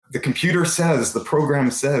the computer says, the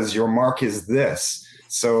program says your mark is this.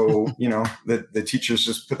 So, the teachers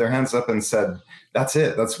just put their hands up and said, that's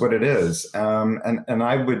it. That's what it is. And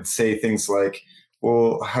I would say things like,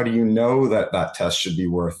 well, how do you know that that test should be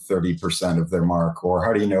worth 30% of their mark? Or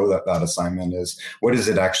how do you know that that assignment what is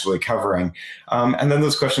it actually covering? And then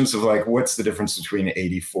those questions of like, what's the difference between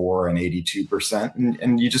 84 and 82%?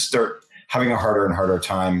 And you just start having a harder and harder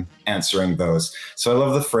time answering those. So I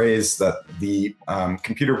love the phrase that the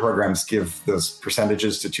computer programs give those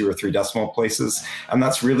percentages to 2 or 3 decimal places. And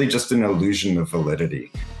that's really just an illusion of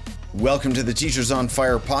validity. Welcome to the Teachers on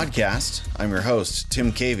Fire podcast. I'm your host,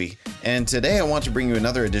 Tim Cavey, and today I want to bring you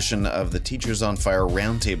another edition of the Teachers on Fire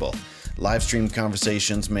Roundtable, live streamed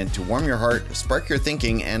conversations meant to warm your heart, spark your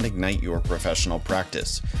thinking, and ignite your professional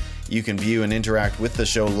practice. You can view and interact with the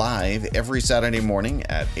show live every Saturday morning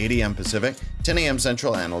at 8 a.m. Pacific, 10 a.m.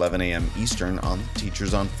 Central, and 11 a.m. Eastern on the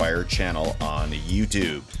Teachers on Fire channel on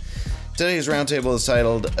YouTube. Today's roundtable is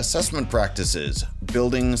titled Assessment Practices,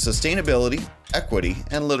 Building Sustainability, Equity,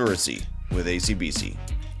 and Literacy with ACBC.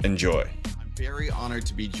 Enjoy. I'm very honored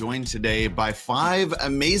to be joined today by 5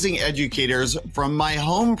 amazing educators from my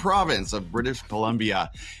home province of British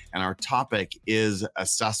Columbia. And our topic is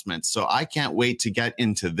assessment. So I can't wait to get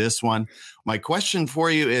into this one. My question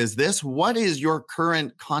for you is this: what is your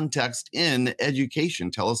current context in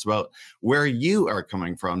education? Tell us about where you are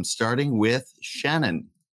coming from, starting with Shannon.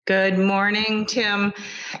 Good morning, Tim.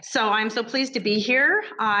 So I'm so pleased to be here.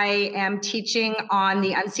 I am teaching on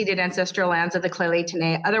the unceded ancestral lands of the Lheidli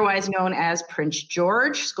T'enneh, otherwise known as Prince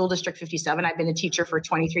George, School District 57. I've been a teacher for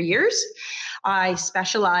 23 years. I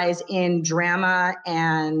specialize in drama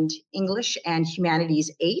and English and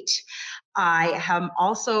Humanities 8. I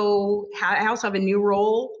also have a new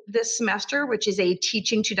role this semester, which is a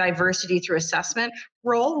teaching to diversity through assessment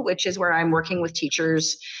role, which is where I'm working with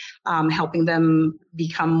teachers, helping them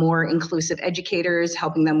become more inclusive educators,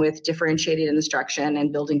 helping them with differentiated instruction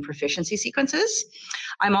and building proficiency sequences.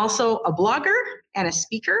 I'm also a blogger and a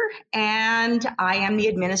speaker, and I am the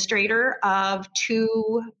administrator of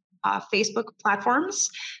 2 Facebook platforms,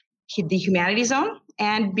 the Humanity Zone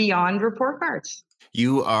and Beyond Report Cards.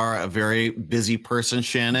 You are a very busy person,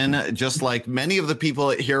 Shannon, just like many of the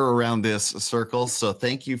people here around this circle. So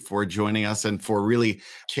thank you for joining us and for really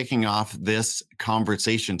kicking off this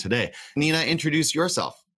conversation today. Nina, introduce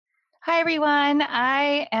yourself. Hi, everyone.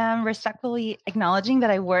 I am respectfully acknowledging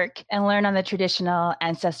that I work and learn on the traditional,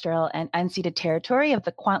 ancestral, and unceded territory of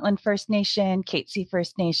the Kwantlen First Nation, Katzie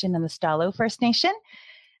First Nation, and the Stalo First Nation.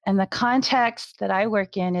 And the context that I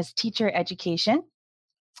work in is teacher education.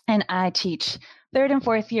 And I teach 3rd and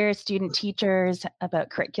 4th year student teachers about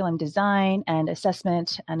curriculum design and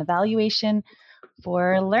assessment and evaluation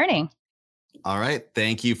for learning. All right.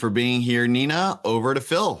 Thank you for being here, Nina. Over to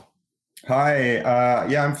Phil. Hi,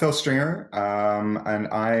 I'm Phil Stringer, and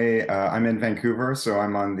I'm in Vancouver, so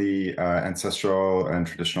I'm on the ancestral and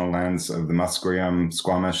traditional lands of the Musqueam,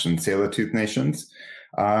 Squamish, and Tsleil-Waututh nations.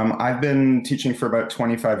 I've been teaching for about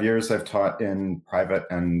 25 years. I've taught in private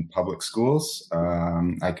and public schools.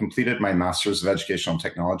 I completed my Master's of Educational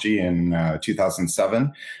Technology in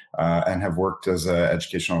 2007 and have worked as an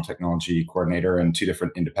educational technology coordinator in 2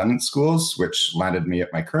 different independent schools, which landed me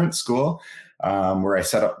at my current school, where I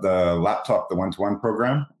set up the laptop, the one-to-one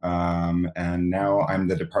program. And now I'm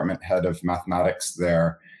the department head of mathematics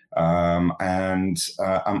there. And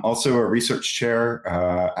I'm also a research chair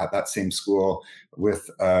at that same school with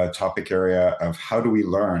a topic area of how do we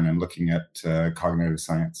learn and looking at cognitive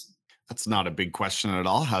science. That's not a big question at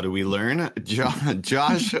all. How do we learn?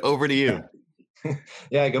 Josh, over to you.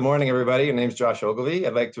 Yeah, good morning, everybody. My name is Josh Ogilvie.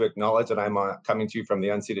 I'd like to acknowledge that I'm coming to you from the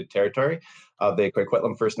unceded territory of the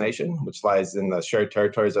Coquitlam First Nation, which lies in the shared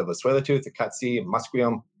territories of the Tsleil-Waututh, the Katzie,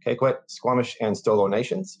 Musqueam, Kekwit, Squamish, and Stolo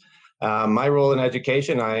nations. My role in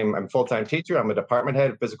education, I'm a full-time teacher. I'm a department head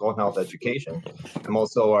of physical and health education. I'm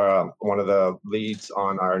also one of the leads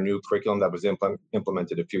on our new curriculum that was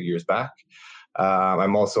implemented a few years back.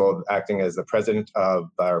 I'm also acting as the president of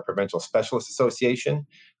our Provincial Specialist Association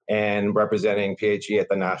and representing PHE at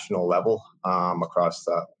the national level across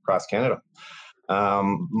Canada.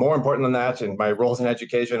 More important than that, and my roles in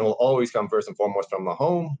education will always come first and foremost from the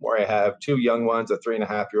home, where I have 2 young ones, a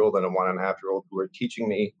 3.5-year-old and a 1.5-year-old, who are teaching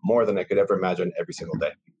me more than I could ever imagine every single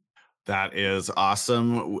day. That is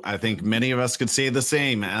awesome. I think many of us could say the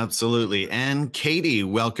same. Absolutely. And Katie,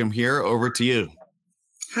 welcome here. Over to you.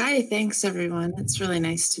 Hi, thanks everyone. It's really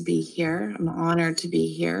nice to be here. I'm honored to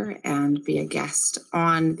be here and be a guest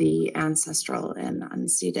on the ancestral and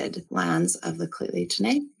unceded lands of the Lheidli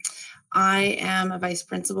T'enneh. I am a vice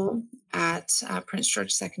principal at Prince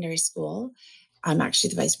George Secondary School. I'm actually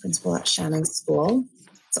the vice principal at Shannon's school.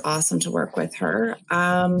 It's awesome to work with her.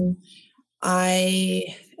 I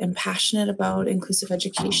am passionate about inclusive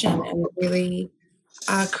education and really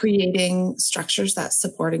creating structures that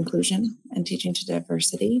support inclusion and teaching to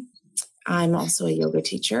diversity. I'm also a yoga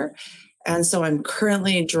teacher. And so I'm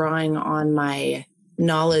currently drawing on my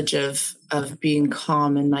knowledge of being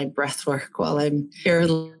calm in my breath work while I'm here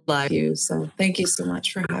live with you. So thank you so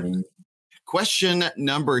much for having me. Question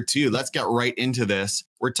number 2. Let's get right into this.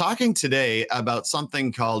 We're talking today about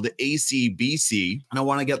something called ACBC, and I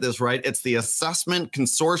want to get this right. It's the Assessment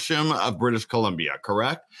Consortium of British Columbia,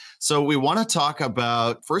 correct? So we want to talk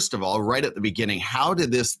about, first of all, right at the beginning, how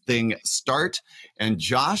did this thing start? And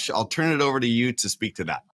Josh, I'll turn it over to you to speak to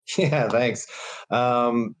that. Yeah, thanks.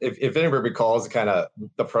 If anybody recalls kind of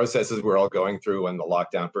the processes we're all going through when the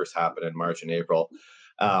lockdown first happened in March and April,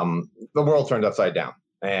 the world turned upside down.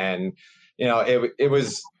 And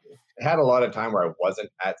it had a lot of time where I wasn't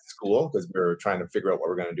at school because we were trying to figure out what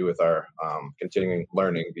we're going to do with our continuing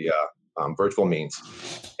learning via virtual means.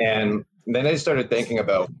 And then I started thinking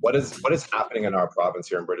about what is happening in our province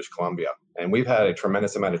here in British Columbia. And we've had a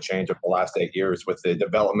tremendous amount of change over the last 8 years with the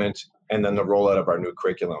development and then the rollout of our new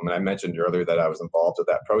curriculum. And I mentioned earlier that I was involved with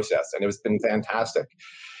that process, and it's been fantastic.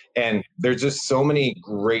 And there's just so many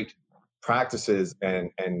great practices and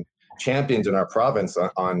champions in our province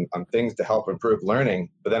on things to help improve learning.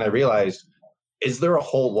 But then I realized, is there a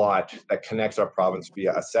whole lot that connects our province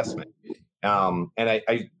via assessment? And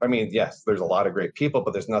I mean, yes, there's a lot of great people,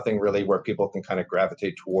 but there's nothing really where people can kind of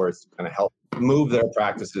gravitate towards to kind of help move their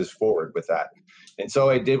practices forward with that. And so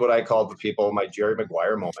I did what I called the people my Jerry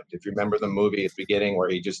Maguire moment. If you remember the movie at the beginning where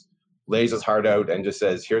he just lays his heart out and just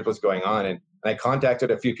says, here's what's going on. And I contacted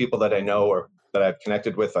a few people that I know or that I've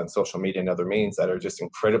connected with on social media and other means that are just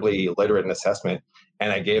incredibly literate in assessment.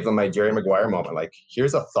 And I gave them my Jerry Maguire moment. Like,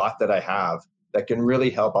 here's a thought that I have that can really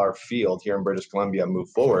help our field here in British Columbia move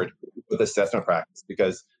forward with assessment practice,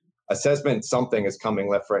 because assessment, something is coming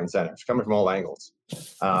left, right, and center. It's coming from all angles.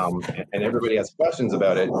 And everybody has questions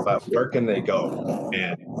about it, but where can they go?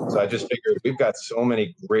 And so I just figured we've got so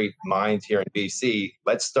many great minds here in BC.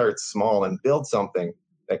 Let's start small and build something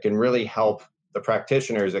that can really help the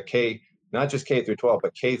practitioners at not just K through 12,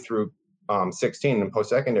 but K through 16 in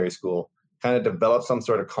post-secondary school, kind of develop some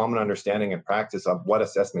sort of common understanding and practice of what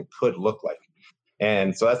assessment could look like.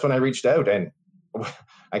 And so that's when I reached out, and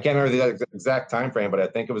I can't remember the exact time frame, but I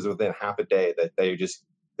think it was within half a day that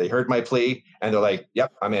they heard my plea and they're like,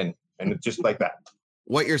 yep, I'm in. And it's just like that.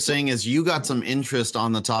 What you're saying is you got some interest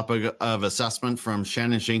on the topic of assessment from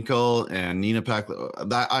Shannon Schinkel and Nina Pack.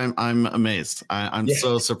 That I'm amazed. I'm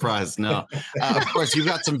so surprised. No, of course, you've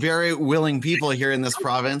got some very willing people here in this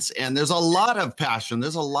province, and there's a lot of passion.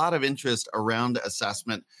 There's a lot of interest around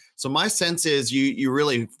assessment. So my sense is you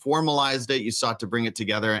really formalized it. You sought to bring it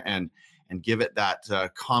together and give it that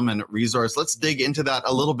common resource. Let's dig into that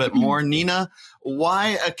a little bit more. Nina,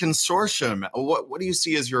 why a consortium? What do you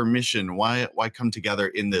see as your mission? Why come together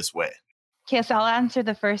in this way? Okay, so I'll answer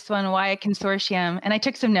the first one, why a consortium? And I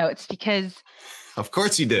took some notes because... Of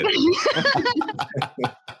course you did.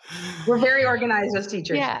 We're very organized as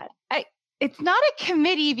teachers. Yeah, it's not a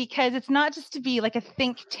committee because it's not just to be like a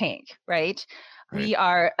think tank, right? We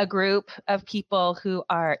are a group of people who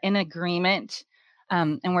are in agreement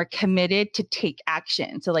and we're committed to take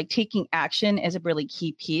action. So like taking action is a really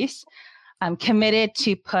key piece. I'm committed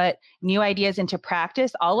to put new ideas into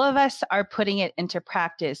practice. All of us are putting it into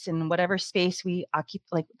practice in whatever space we occupy,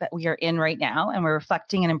 like that we are in right now, and we're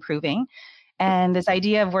reflecting and improving. And this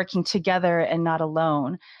idea of working together and not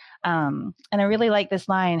alone. And I really like this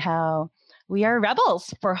line, how we are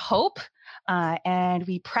rebels for hope and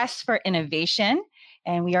we press for innovation.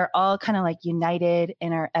 And we are all kind of like united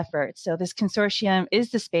in our efforts. So this consortium is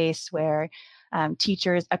the space where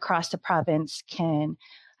teachers across the province can,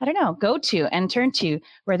 go to and turn to,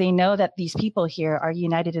 where they know that these people here are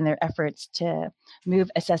united in their efforts to move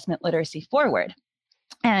assessment literacy forward.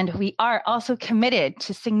 And we are also committed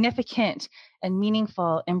to significant and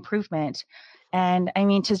meaningful improvement. And I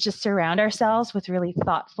mean, to just surround ourselves with really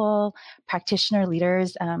thoughtful practitioner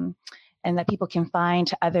leaders and that people can find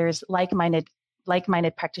others like-minded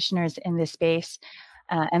practitioners in this space.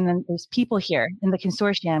 And then there's people here in the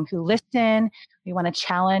consortium who listen. We want to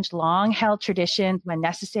challenge long-held traditions when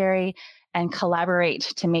necessary and collaborate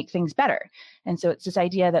to make things better. And so it's this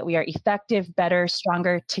idea that we are effective, better,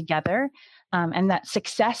 stronger together, and that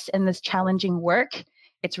success in this challenging work,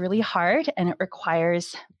 it's really hard and it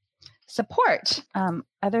requires support.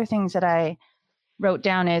 Other things that I wrote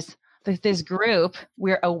down is that this group,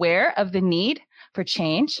 we're aware of the need for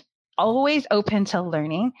change, always open to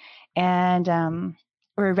learning, and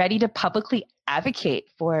we're ready to publicly advocate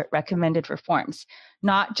for recommended reforms,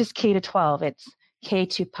 not just K to 12, it's K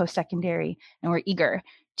to post-secondary, and we're eager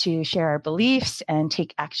to share our beliefs and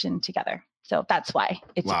take action together. So that's why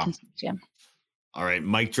it's a consortium. All right,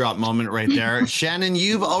 mic drop moment right there. Shannon,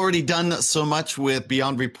 you've already done so much with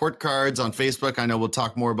Beyond Report Cards on Facebook. I know we'll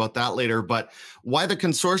talk more about that later, but why the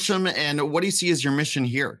consortium and what do you see as your mission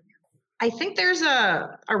here? I think there's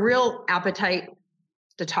a real appetite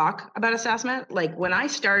to talk about assessment. Like when I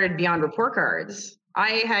started Beyond Report Cards,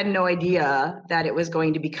 I had no idea that it was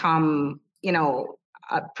going to become,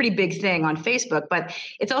 a pretty big thing on Facebook, but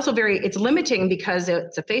it's also it's limiting because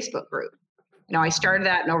it's a Facebook group. I started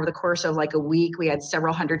that, and over the course of like a week, we had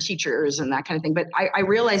several hundred teachers and that kind of thing. But I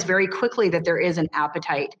realized very quickly that there is an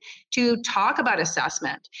appetite to talk about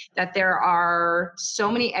assessment, that there are so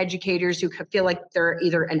many educators who feel like they're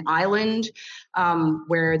either an island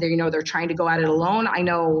where they're trying to go at it alone. I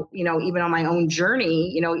know, even on my own journey,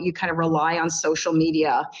 you kind of rely on social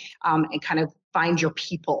media and kind of find your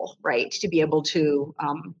people, right, to be able to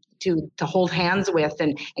hold hands with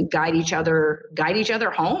and guide each other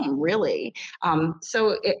home, really.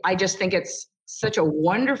 I just think it's such a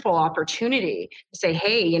wonderful opportunity to say,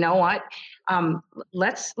 hey, you know what?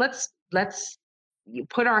 Let's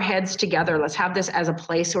put our heads together. Let's have this as a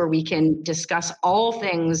place where we can discuss all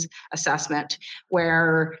things assessment,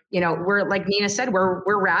 where, we're, like Nina said,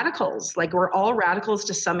 we're radicals. Like we're all radicals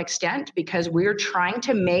to some extent because we're trying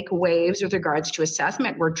to make waves with regards to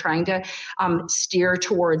assessment. We're trying to steer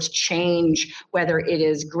towards change, whether it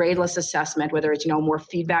is gradeless assessment, whether it's, more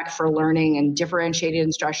feedback for learning and differentiated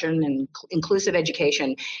instruction and inclusive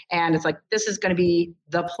education. And it's like, this is going to be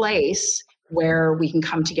the place where we can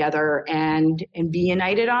come together and be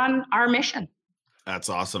united on our mission. That's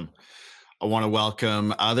awesome. I want to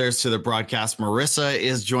welcome others to the broadcast. Marissa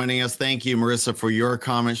is joining us. Thank you, Marissa, for your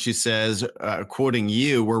comment. She says, quoting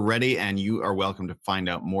you, "We're ready and you are welcome to find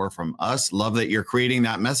out more from us." Love that you're creating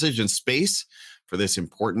that message and space for this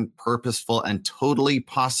important, purposeful, and totally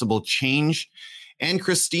possible change. And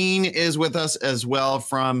Christine is with us as well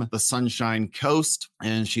from the Sunshine Coast,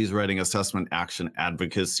 and she's writing Assessment Action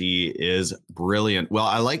Advocacy is brilliant. Well,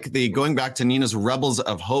 I like going back to Nina's Rebels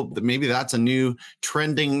of Hope, that maybe that's a new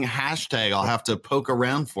trending hashtag I'll have to poke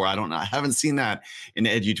around for. I don't know. I haven't seen that in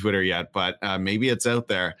EduTwitter yet, but maybe it's out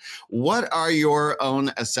there. What are your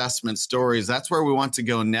own assessment stories? That's where we want to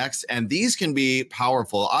go next. And these can be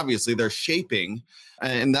powerful. Obviously, they're shaping.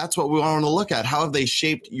 And that's what we want to look at. How have they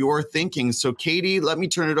shaped your thinking? So, Katie, let me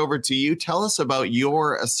turn it over to you. Tell us about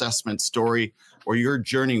your assessment story or your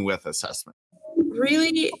journey with assessment.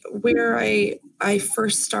 Really, where I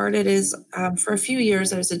first started is for a few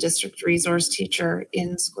years, I was a district resource teacher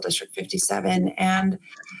in School District 57. And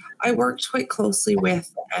I worked quite closely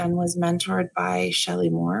with and was mentored by Shelley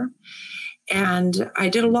Moore. And I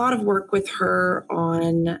did a lot of work with her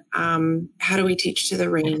on how do we teach to the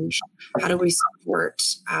range? How do we support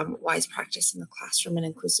wise practice in the classroom and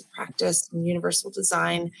inclusive practice and universal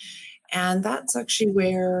design? And that's actually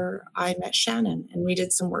where I met Shannon, and we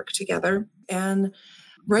did some work together. And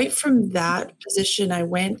right from that position, I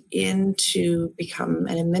went in to become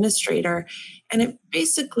an administrator. And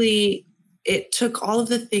it took all of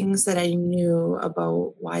the things that I knew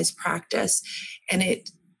about wise practice, and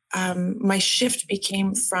my shift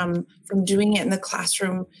became from doing it in the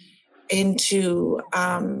classroom into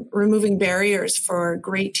removing barriers for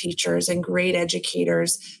great teachers and great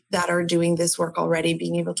educators that are doing this work already,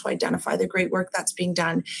 being able to identify the great work that's being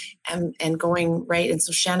done and going right. And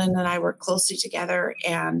so Shannon and I work closely together,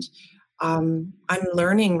 and I'm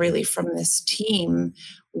learning really from this team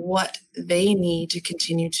what they need to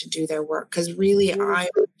continue to do their work. Because really, I'm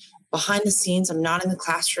behind the scenes. I'm not in the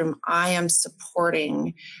classroom. I am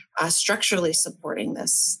structurally supporting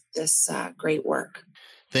this great work.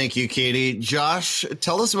 Thank you, Katie. Josh,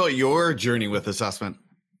 tell us about your journey with assessment.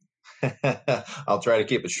 I'll try to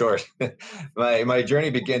keep it short. My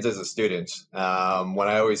journey begins as a student when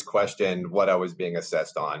I always questioned what I was being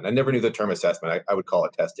assessed on. I never knew the term assessment. I would call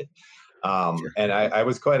it tested. And I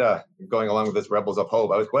was going along with this Rebels of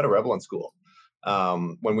Hope, I was quite a rebel in school.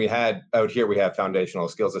 When we have foundational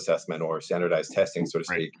skills assessment or standardized testing, so to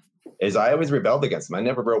speak, is I always rebelled against them. I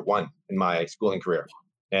never wrote one in my schooling career.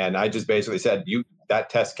 And I just basically said, that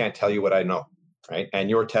test can't tell you what I know, right? And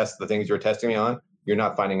your test, the things you're testing me on, you're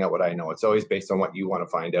not finding out what I know. It's always based on what you want to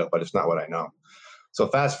find out, but it's not what I know. So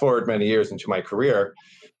fast forward many years into my career,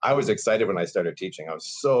 I was excited when I started teaching. I was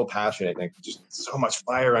so passionate and just so much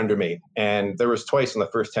fire under me. And there was twice in the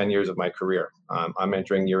first 10 years of my career. I'm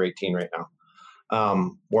entering year 18 right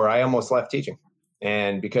now, where I almost left teaching.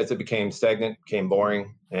 And because it became stagnant, became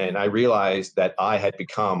boring, and I realized that I had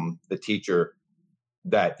become the teacher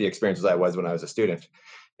that the experience as I was when I was a student.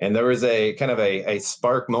 And there was a kind of a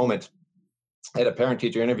spark moment at a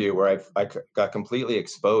parent-teacher interview where I got completely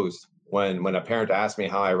exposed when a parent asked me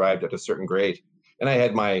how I arrived at a certain grade. And I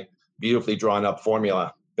had my beautifully drawn up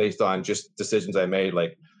formula based on just decisions I made,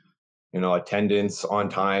 like, attendance, on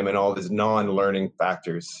time, and all these non-learning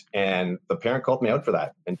factors. And the parent called me out for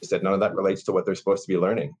that and just said, none of that relates to what they're supposed to be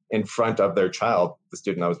learning, in front of their child, the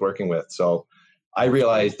student I was working with. So I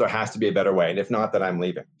realized there has to be a better way. And if not, then I'm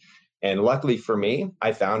leaving. And luckily for me,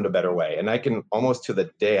 I found a better way. And I can almost to the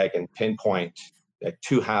day, I can pinpoint like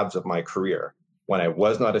two halves of my career when I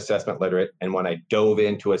was not assessment literate and when I dove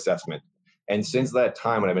into assessment. And since that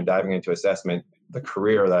time, when I've been diving into assessment, the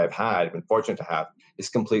career that I've been fortunate to have, is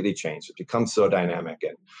completely changed. It becomes so dynamic.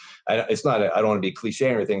 And I don't want to be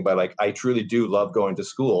cliche or anything, but like, I truly do love going to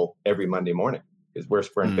school every Monday morning, because we're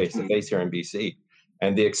face to face here in BC.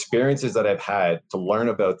 And the experiences that I've had to learn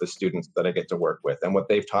about the students that I get to work with and what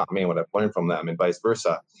they've taught me and what I've learned from them and vice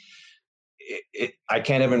versa, I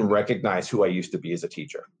can't even recognize who I used to be as a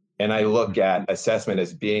teacher. And I look at assessment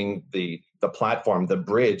as being the platform, the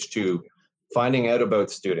bridge to finding out about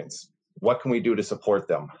students. What can we do to support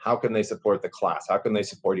them? How can they support the class? How can they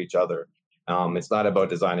support each other? It's not about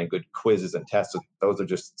designing good quizzes and tests. Those are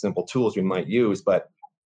just simple tools we might use, but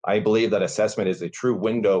I believe that assessment is a true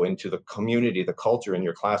window into the community, the culture in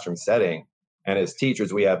your classroom setting. And as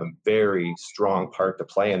teachers, we have a very strong part to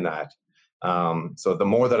play in that. So the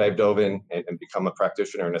more that I've dove in and become a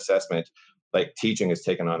practitioner in assessment, like, teaching has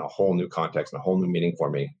taken on a whole new context and a whole new meaning for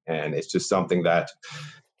me. And it's just something that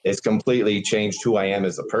it's completely changed who I am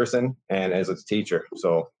as a person and as a teacher.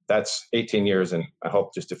 So that's 18 years and I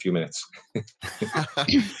hope just a few minutes.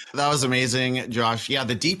 That was amazing, Josh. Yeah,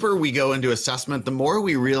 the deeper we go into assessment, the more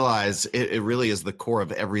we realize it really is the core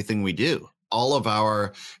of everything we do. All of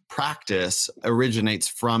our practice originates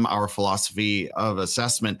from our philosophy of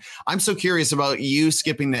assessment. I'm so curious about you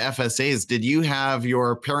skipping the FSAs. Did you have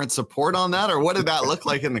your parents' support on that, or what did that look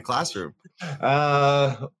like in the classroom?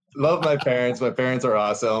 Love my parents. My parents are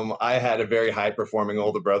awesome. I had a very high-performing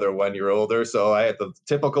older brother, 1 year older, so I had the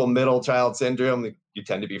typical middle child syndrome. You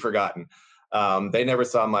tend to be forgotten. They never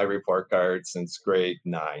saw my report card since grade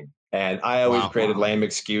 9. And I always created lame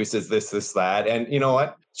excuses, this, that. And you know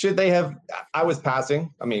what? Should they have? I was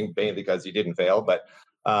passing. I mean, mainly because you didn't fail, but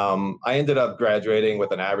I ended up graduating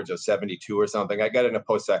with an average of 72 or something. I got into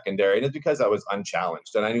post-secondary, and it's because I was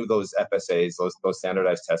unchallenged. And I knew those FSAs, those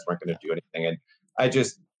standardized tests weren't going to do anything. And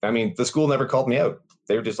the school never called me out.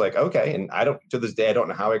 They were just like, okay. And to this day, I don't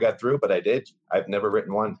know how I got through, but I did. I've never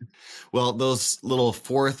written one. Well, those little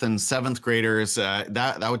 4th and 7th graders,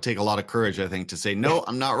 that would take a lot of courage, I think, to say, no,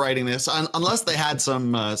 I'm not writing this, unless they had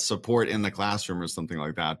some support in the classroom or something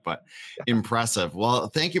like that. But impressive. Well,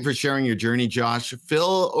 thank you for sharing your journey, Josh.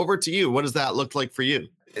 Phil, over to you. What does that look like for you?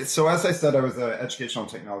 So as I said, I was an educational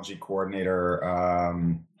technology coordinator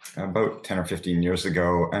about 10 or 15 years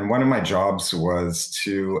ago. And one of my jobs was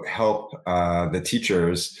to help the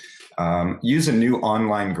teachers use a new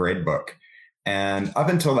online gradebook. And up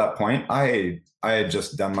until that point, I had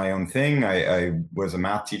just done my own thing. I was a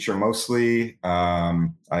math teacher mostly.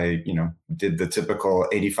 I did the typical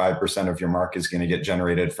 85% of your mark is going to get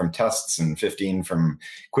generated from tests and 15 from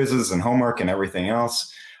quizzes and homework and everything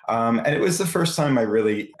else. And it was the first time I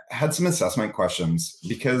really had some assessment questions,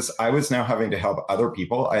 because I was now having to help other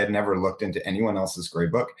people. I had never looked into anyone else's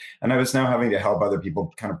gradebook, and I was now having to help other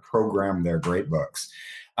people kind of program their gradebooks.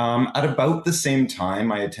 At about the same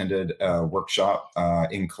time, I attended a workshop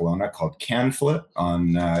in Kelowna called CanFlip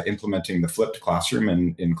on implementing the flipped classroom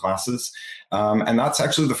in classes. And that's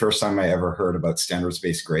actually the first time I ever heard about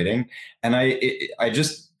standards-based grading. And I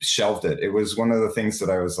just shelved it. It was one of the things that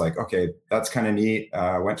I was like, okay, that's kind of neat.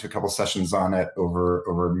 I went to a couple sessions on it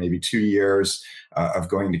over maybe 2 years of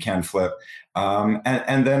going to CanFlip.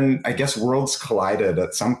 And then I guess worlds collided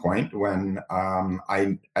at some point when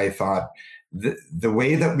I thought, the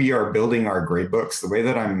way that we are building our gradebooks, the way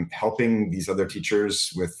that I'm helping these other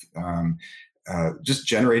teachers with just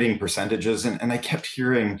generating percentages, and I kept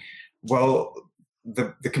hearing, well,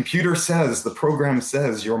 the computer says, the program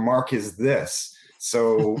says your mark is this.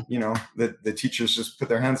 So, the teachers just put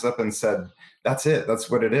their hands up and said, that's it.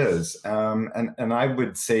 That's what it is. And I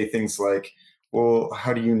would say things like, well,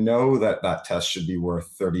 how do you know that that test should be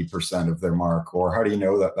worth 30% of their mark? Or how do you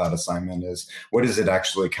know that that assignment what is it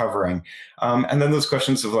actually covering? And then those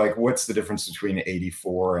questions of like, what's the difference between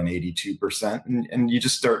 84 and 82%? And you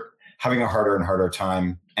just start having a harder and harder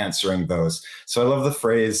time answering those. So I love the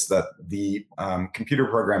phrase that the computer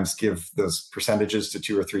programs give those percentages to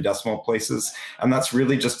 2 or 3 decimal places, and that's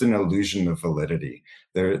really just an illusion of validity.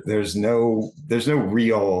 There's no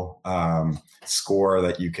real score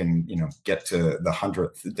that you can get to the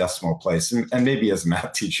 100th decimal place. And maybe as a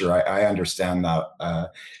math teacher, I understand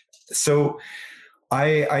that. So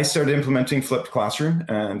I started implementing flipped classroom,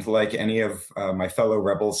 and like any of my fellow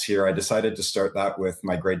rebels here, I decided to start that with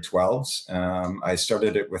my grade 12s. I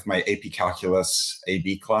started it with my AP Calculus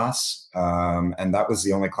AB class, and that was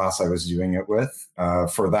the only class I was doing it with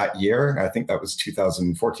for that year. I think that was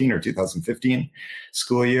 2014 or 2015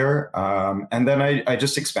 school year. And then I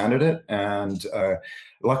just expanded it, and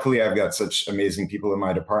luckily, I've got such amazing people in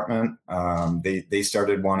my department. They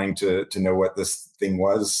started wanting to know what this thing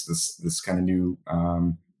was, this kind of new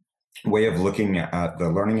way of looking at the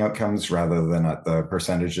learning outcomes rather than at the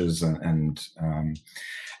percentages. And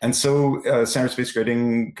so standards-based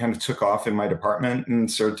grading kind of took off in my department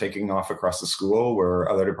and started taking off across the school, where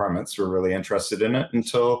other departments were really interested in it,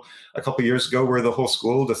 until a couple of years ago, where the whole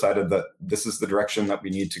school decided that this is the direction that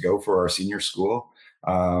we need to go for our senior school.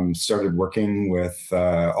 Started working with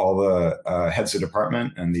all the heads of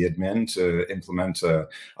department and the admin to implement a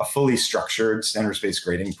fully structured standards-based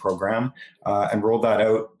grading program, and rolled that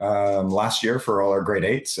out last year for all our grade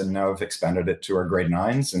 8s, and now have expanded it to our grade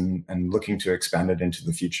 9s and looking to expand it into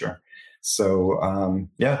the future. So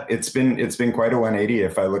it's been quite a 180.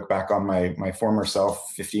 If I look back on my former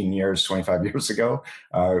self 15 years, 25 years ago,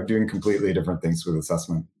 doing completely different things with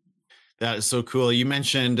assessment. That is so cool. You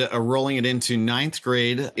mentioned rolling it into 9th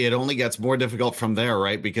grade. It only gets more difficult from there,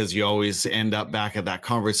 right? Because you always end up back at that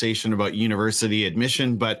conversation about university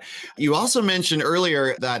admission. But you also mentioned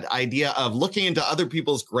earlier that idea of looking into other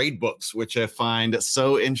people's grade books, which I find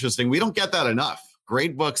so interesting. We don't get that enough.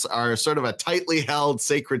 Grade books are sort of a tightly held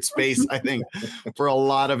sacred space, I think, for a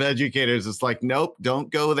lot of educators. It's like, nope, don't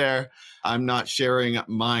go there. I'm not sharing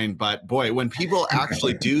mine. But boy, when people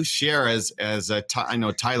actually do share, I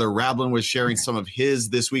know Tyler Rablin was sharing some of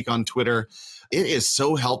his this week on Twitter, it is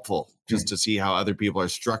so helpful just to see how other people are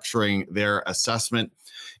structuring their assessment.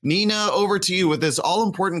 Nina, over to you with this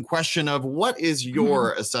all-important question of what is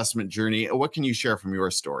your assessment journey? What can you share from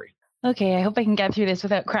your story? Okay, I hope I can get through this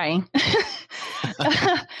without crying.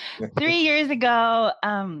 3 years ago,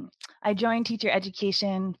 I joined teacher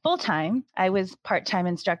education full-time. I was part-time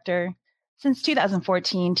instructor since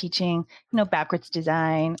 2014, teaching, backwards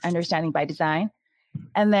design, understanding by design.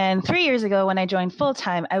 And then 3 years ago, when I joined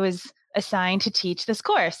full-time, I was assigned to teach this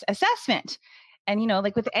course, assessment. And,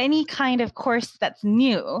 like with any kind of course that's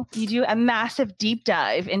new, you do a massive deep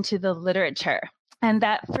dive into the literature. And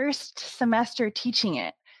that first semester teaching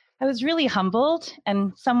it, I was really humbled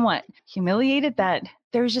and somewhat humiliated that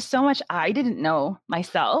there was just so much I didn't know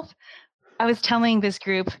myself. I was telling this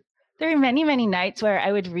group, there were many, many nights where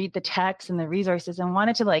I would read the text and the resources and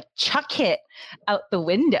wanted to chuck it out the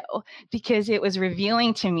window because it was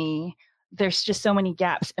revealing to me there's just so many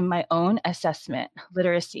gaps in my own assessment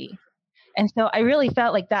literacy. And so I really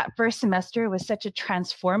felt like that first semester was such a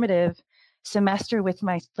transformative semester with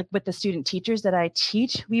with the student teachers that I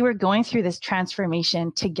teach. We were going through this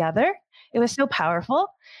transformation together. It was so powerful.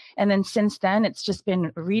 And then since then, it's just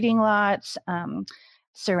been reading lots,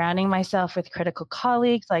 surrounding myself with critical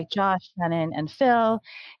colleagues like Josh, Shannon, and Phil,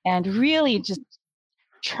 and really just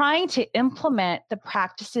trying to implement the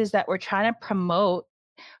practices that we're trying to promote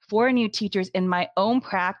for new teachers in my own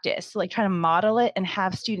practice, trying to model it and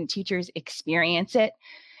have student teachers experience it.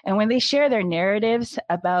 And when they share their narratives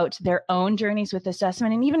about their own journeys with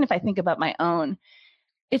assessment, and even if I think about my own,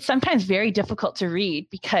 it's sometimes very difficult to read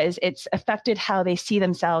because it's affected how they see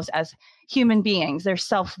themselves as human beings, their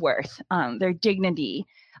self-worth, their dignity,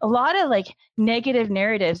 a lot of negative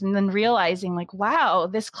narratives, and then realizing wow,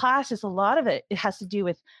 this class is a lot of it. It has to do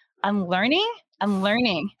with unlearning.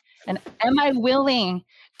 And am I willing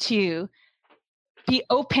to be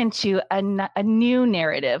open to a new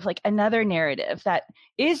narrative, another narrative that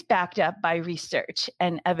is backed up by research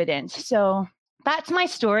and evidence? So that's my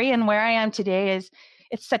story. And where I am today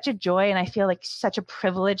it's such a joy. And I feel like such a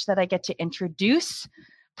privilege that I get to introduce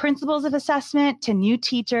principles of assessment to new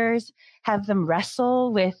teachers, have them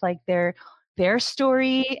wrestle with their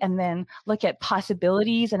story, and then look at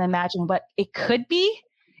possibilities and imagine what it could be.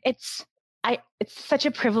 It's such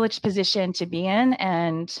a privileged position to be in,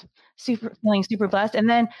 and feeling super blessed. And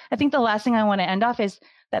then I think the last thing I want to end off is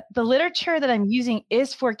that the literature that I'm using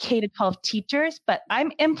is for K-12 teachers, but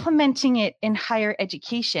I'm implementing it in higher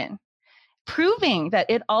education. proving that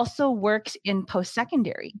it also works in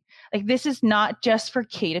post-secondary. Like, this is not just for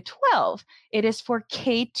K to 12. It is for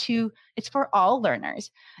it's for all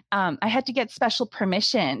learners. I had to get special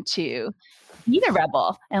permission to be the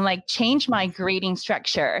rebel and like change my grading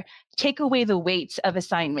structure, take away the weights of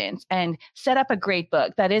assignments, and set up a grade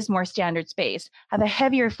book that is more standards-based, have a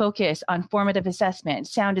heavier focus on formative assessment,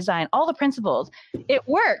 sound design, all the principles. It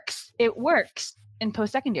works in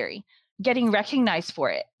post-secondary, getting recognized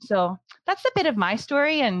for it. So that's a bit of my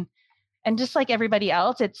story. And just like everybody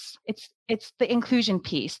else, it's the inclusion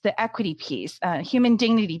piece, the equity piece, human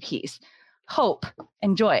dignity piece, hope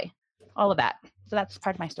and joy, all of that. So that's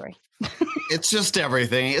part of my story. It's just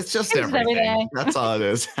everything. It's just everything. That's all it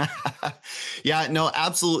is. Yeah, no,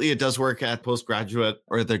 absolutely. It does work at postgraduate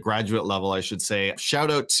or the graduate level, I should say.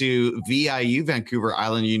 Shout out to VIU, Vancouver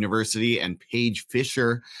Island University, and Paige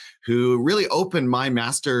Fisher, who really opened my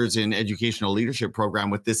master's in educational leadership program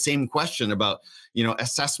with this same question about,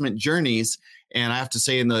 assessment journeys. And I have to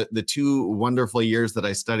say, in the 2 wonderful years that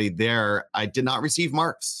I studied there, I did not receive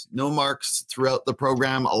marks. No marks throughout the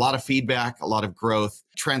program. A lot of feedback, a lot of growth,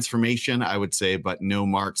 transformation, I would say, but no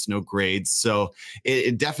marks, no grades. So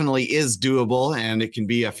it definitely is doable, and it can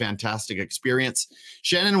be a fantastic experience.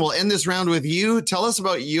 Shannon, we'll end this round with you. Tell us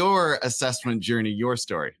about your assessment journey, your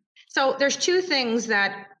story. So there's 2 things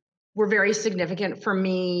that were very significant for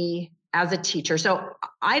me as a teacher. So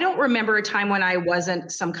I don't remember a time when I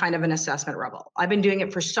wasn't some kind of an assessment rebel. I've been doing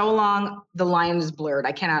it for so long, the line is blurred.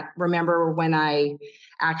 I cannot remember when I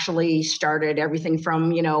actually started everything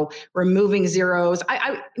from, removing zeros.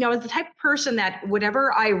 I was the type of person that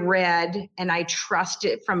whatever I read and I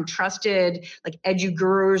trusted from trusted like edu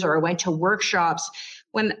gurus, or I went to workshops,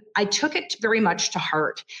 when I took it very much to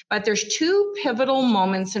heart. But there's 2 pivotal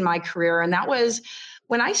moments in my career, and that was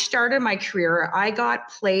when I started my career, I got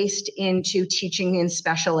placed into teaching in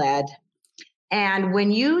special ed. And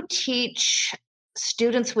when you teach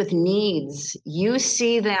students with needs, you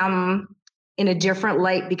see them in a different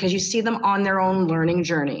light because you see them on their own learning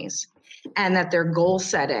journeys, and that they're goal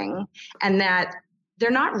setting, and that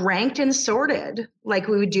they're not ranked and sorted like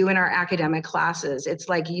we would do in our academic classes. It's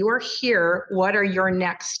like, you are here, what are your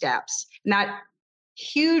next steps? Not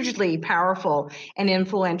hugely powerful and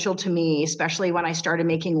influential to me, especially when I started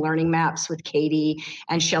making learning maps with Katie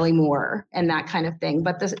and Shelley Moore and that kind of thing.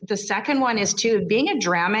 But the second one is too, being a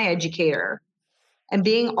drama educator and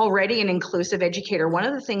being already an inclusive educator. One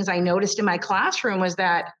of the things I noticed in my classroom was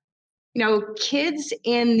that, kids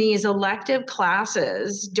in these elective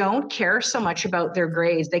classes don't care so much about their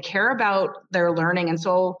grades. They care about their learning. And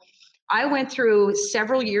so I went through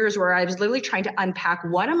several years where I was literally trying to unpack,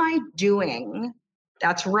 what am I doing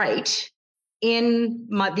that's right in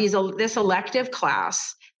this elective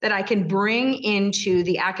class that I can bring into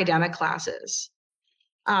the academic classes?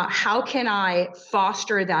 How can I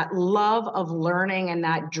foster that love of learning and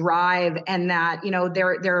that drive, and that,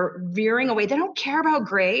 they're veering away. They don't care about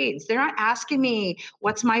grades. They're not asking me,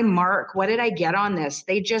 what's my mark? What did I get on this?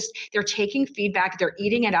 They're taking feedback, they're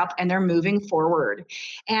eating it up, and they're moving forward.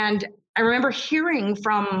 And I remember hearing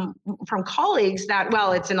from colleagues that,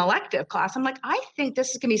 well, it's an elective class. I'm like, I think this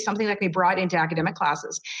is going to be something that can be brought into academic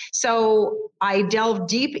classes. So I delved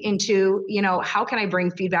deep into, how can I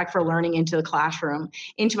bring feedback for learning into the classroom,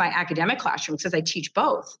 into my academic classroom, because I teach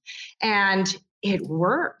both. And it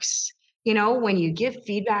works. When you give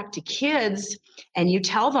feedback to kids and you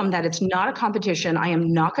tell them that it's not a competition, I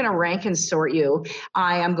am not going to rank and sort you.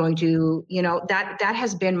 I am going to, that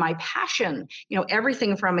has been my passion.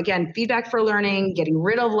 Everything from, again, feedback for learning, getting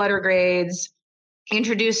rid of letter grades,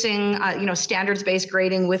 introducing, standards-based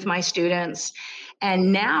grading with my students.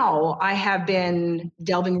 And now I have been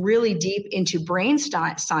delving really deep into brain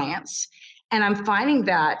science. And I'm finding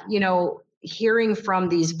that, hearing from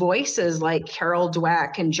these voices like Carol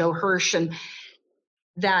Dweck and Joe Hirsch, and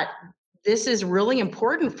that this is really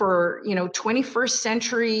important for, 21st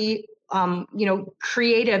century,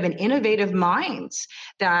 creative and innovative minds,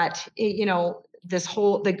 that, this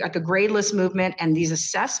whole, the gradeless movement and these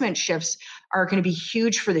assessment shifts are going to be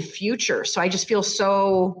huge for the future. So I just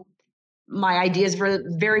feel my ideas were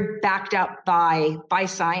very backed up by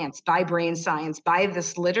science, by brain science, by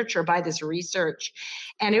this literature, by this research,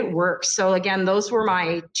 and it works. So again, those were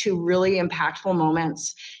my 2 really impactful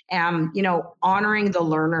moments. Honoring the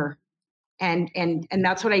learner, and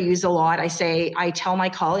that's what I use a lot. I tell my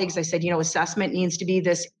colleagues, I said, assessment needs to be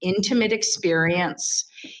this intimate experience,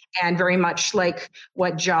 and very much like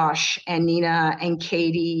what Josh and Nina and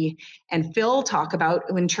Katie and Phil talk about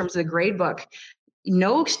in terms of the grade book.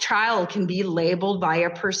 no child can be labeled by a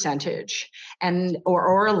percentage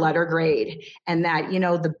or a letter grade, and that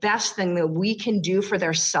the best thing that we can do for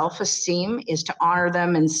their self-esteem is to honor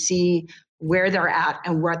them and see where they're at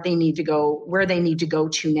and where they need to go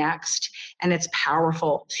to next. And it's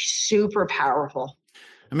powerful, super powerful.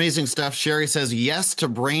 Amazing stuff. Sherry says yes to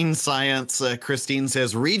brain science. Christine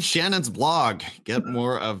says read Shannon's blog, get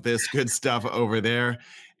more of this good stuff over there.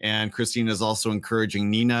 And Christine is also encouraging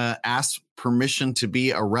Nina, ask permission to be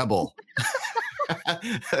a rebel.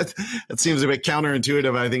 That seems a bit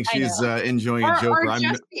counterintuitive. I think she's enjoying a joke.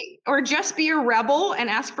 Or just be a rebel and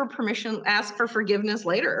ask for permission, ask for forgiveness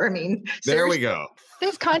later. I mean, there we go.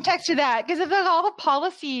 There's context to that because of all the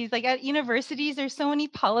policies. Like at universities, there's so many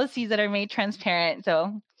policies that are made transparent.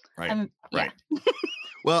 So, right.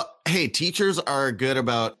 Well, hey, teachers are good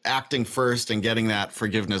about acting first and getting that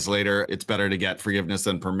forgiveness later. It's better to get forgiveness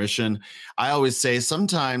than permission. I always say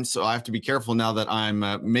sometimes, so I have to be careful now that I'm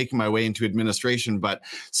making my way into administration, but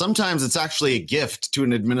sometimes it's actually a gift to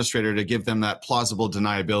an administrator to give them that plausible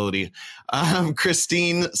deniability.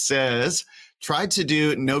 Christine says, tried to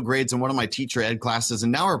do no grades in one of my teacher ed classes,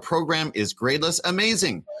 and now our program is gradeless.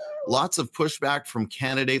 Amazing. Lots of pushback from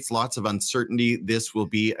candidates, lots of uncertainty. This will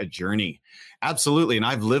be a journey. Absolutely. And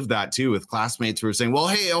I've lived that too with classmates who are saying, well,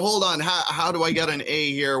 hey, hold on. How do I get an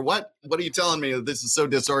A here? What are you telling me? This is so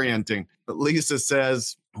disorienting. But Lisa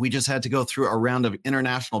says, we just had to go through a round of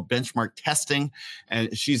international benchmark testing,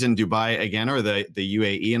 and she's in Dubai again, or the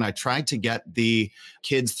UAE. And I tried to get the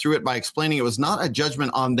kids through it by explaining it was not a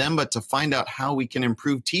judgment on them, but to find out how we can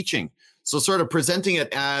improve teaching. So sort of presenting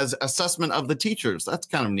it as assessment of the teachers. That's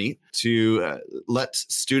kind of neat to let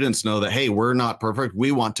students know that, hey, we're not perfect.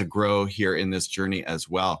 We want to grow here in this journey as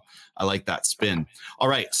well. I like that spin. All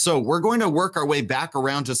right. So we're going to work our way back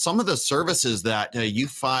around to some of the services that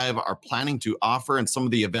U5 are planning to offer and some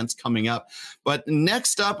of the events coming up. But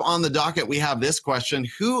next up on the docket, we have this question.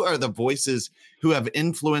 Who are the voices who have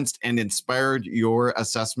influenced and inspired your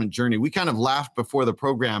assessment journey? We kind of laughed before the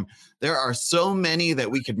program. There are so many that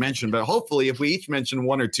we could mention, but hopefully if we each mention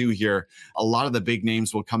one or two here, a lot of the big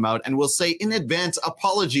names will come out, and we'll say in advance,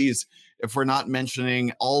 apologies if we're not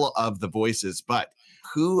mentioning all of the voices. But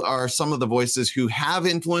who are some of the voices who have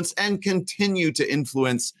influenced and continue to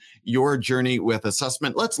influence your journey with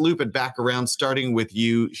assessment? Let's loop it back around, starting with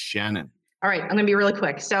you, Shannon. All right, I'm going to be really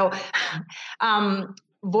quick. So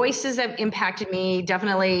voices that impacted me,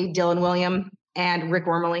 definitely Dylan Wiliam and Rick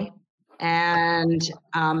Wormeli, and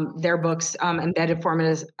their books, Embedded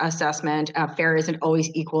Formative Assessment, Fair Isn't Always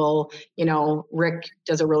Equal. Rick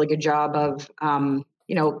does a really good job of,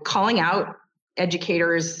 calling out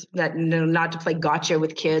educators that know not to play gotcha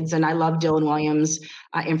with kids. And I love Dylan Wiliam's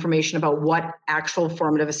information about what actual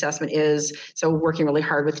formative assessment is. So working really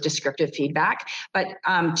hard with descriptive feedback. But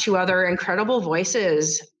two other incredible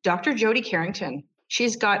voices, Dr. Jody Carrington.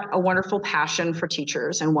 She's got a wonderful passion for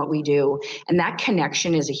teachers and what we do. And that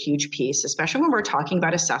connection is a huge piece, especially when we're talking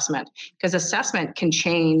about assessment, because assessment can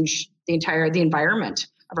change the environment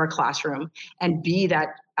of our classroom and be that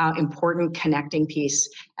important connecting piece.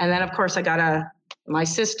 And then, of course, my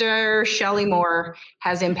sister, Shelley Moore,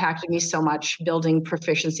 has impacted me so much building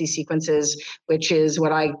proficiency sequences, which is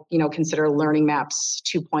what I, consider Learning Maps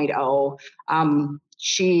 2.0.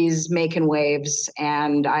 She's making waves,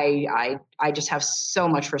 and I just have so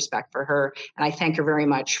much respect for her. And I thank her very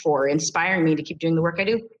much for inspiring me to keep doing the work I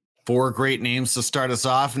do. 4 great names to start us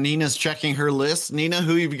off. Nina's checking her list. Nina,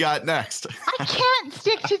 who you've got next? I can't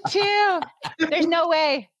stick to 2. There's no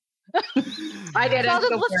way. I did. So I'll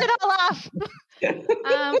just list it all off.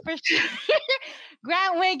 For sure.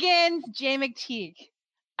 Grant Wiggins, Jay McTeague,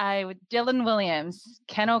 Dylan Williams,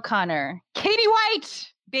 Ken O'Connor, Katie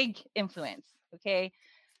White, big influence. Okay,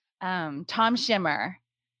 Tom Schimmer,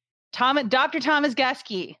 Dr. Thomas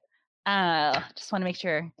Guskey. Just want to make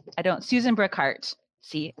sure I don't. Susan Brookhart.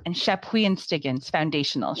 See, and Chapuis and Stiggins,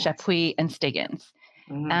 foundational, Chapuis and Stiggins.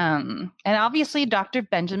 Mm-hmm. And obviously Dr.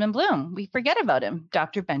 Benjamin Bloom. We forget about him,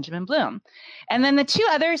 Dr. Benjamin Bloom. And then the 2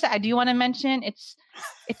 others that I do want to mention,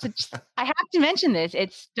 I have to mention this.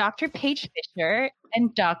 It's Dr. Paige Fisher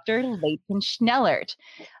and Dr. Leighton Schnellert.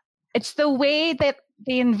 It's the way that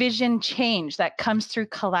they envision change that comes through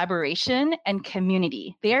collaboration and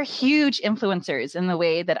community. They are huge influencers in the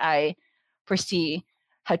way that I foresee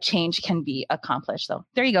how change can be accomplished. So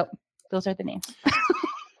there you go. Those are the names.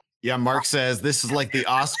 Yeah, Mark says this is like the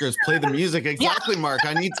Oscars. Play the music. Exactly, yeah. Mark.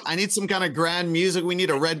 I need some kind of grand music. We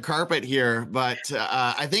need a red carpet here. But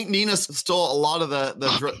I think Nina stole a lot of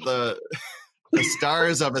the the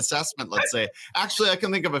stars of assessment, let's say. Actually, I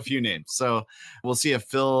can think of a few names. So we'll see if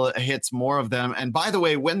Phil hits more of them. And by the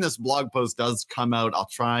way, when this blog post does come out, I'll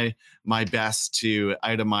try my best to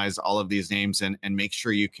itemize all of these names and make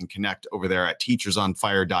sure you can connect over there at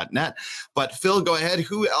teachersonfire.net. But Phil, go ahead.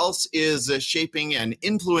 Who else is shaping and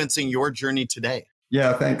influencing your journey today?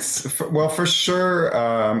 Yeah, thanks. Well, for sure,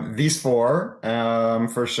 these four,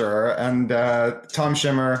 for sure. And Tom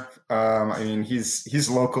Schimmer, I mean, he's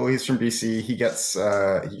local. He's from BC. He gets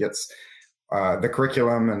the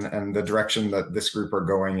curriculum and the direction that this group are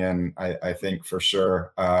going in, I think, for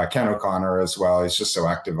sure. Ken O'Connor as well. He's just so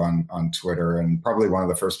active on Twitter, and probably one of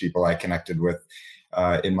the first people I connected with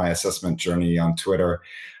in my assessment journey on Twitter.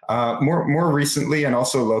 More recently, and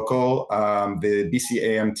also local, the BC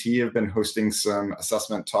AMT have been hosting some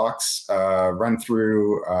assessment talks, run with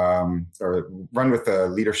the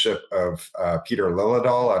leadership of Peter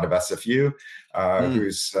Liljedahl out of SFU,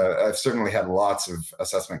 who's I've certainly had lots of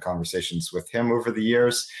assessment conversations with him over the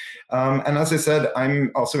years. And as I said,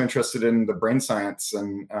 I'm also interested in the brain science,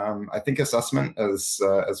 and I think assessment, as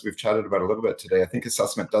we've chatted about a little bit today, I think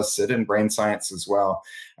assessment does sit in brain science as well.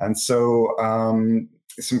 And so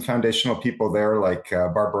some foundational people there like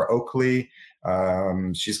Barbara Oakley.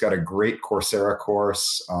 She's got a great Coursera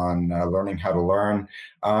course on learning how to learn.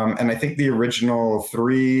 And I think the original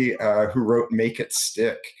three who wrote Make It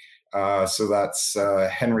Stick. So that's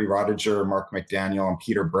Henry Rodiger, Mark McDaniel, and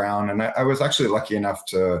Peter Brown. And I was actually lucky enough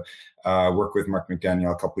to work with Mark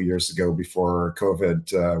McDaniel a couple of years ago before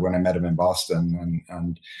COVID when I met him in Boston.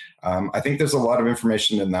 And I think there's a lot of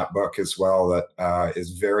information in that book as well that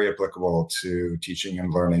is very applicable to teaching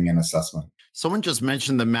and learning and assessment. Someone just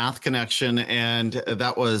mentioned the math connection, and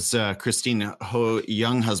that was Christine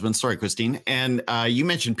Younghusband. Sorry, Christine. And you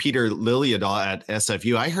mentioned Peter Liljedahl at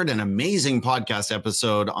SFU. I heard an amazing podcast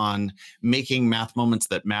episode on making math moments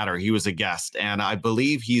that matter. He was a guest, and I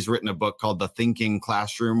believe he's written a book called The Thinking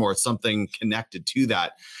Classroom or something connected to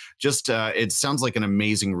that. Just it sounds like an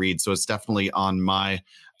amazing read, so it's definitely on my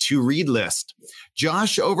to-read list.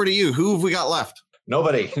 Josh, over to you. Who have we got left?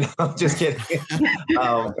 Nobody. No, just kidding.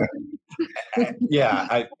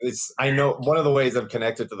 Yeah, I know one of the ways I've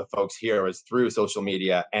connected to the folks here is through social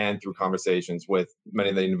media and through conversations with many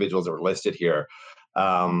of the individuals that were listed here.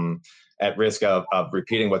 At risk of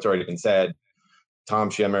repeating what's already been said, Tom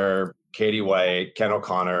Schimmer, Katie White, Ken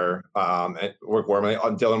O'Connor, and Rick Wormley,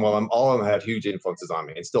 Dylan Willem, all of them had huge influences on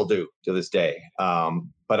me and still do to this day.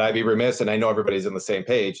 But I'd be remiss, and I know everybody's on the same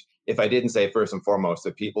page, if I didn't say first and foremost,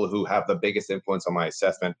 the people who have the biggest influence on my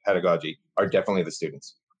assessment pedagogy are definitely the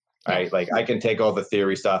students. Right? Like I can take all the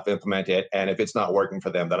theory stuff, implement it, and if it's not working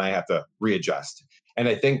for them, then I have to readjust. And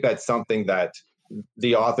I think that's something that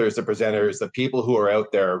the authors, the presenters, the people who are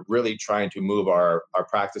out there really trying to move our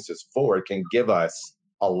practices forward can give us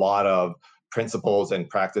a lot of principles and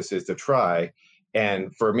practices to try.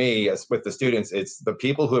 And for me, as with the students, it's the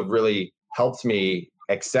people who have really helped me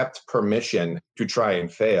accept permission to try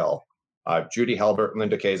and fail. Judy Halbert,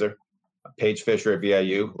 Linda Kaiser, Paige Fisher at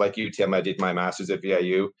VIU. Like you, Tim, I did my master's at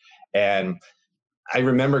VIU. And I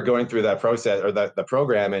remember going through that process or the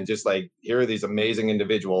program and just like, here are these amazing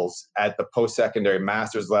individuals at the post-secondary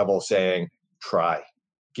master's level saying, try,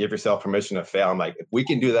 give yourself permission to fail. I'm like, if we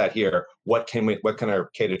can do that here, what can our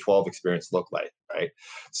K-12 experience look like, right?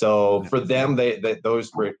 So for them,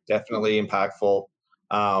 those were definitely impactful.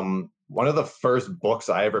 One of the first books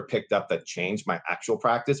I ever picked up that changed my actual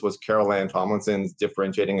practice was Carol Ann Tomlinson's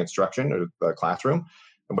Differentiating Instruction, or the Classroom,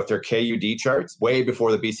 and with her KUD charts, way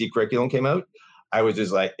before the BC curriculum came out. I was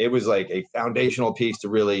just like, it was like a foundational piece to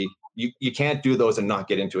really, you can't do those and not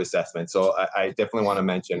get into assessment. So I definitely want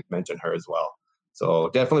to mention her as well. So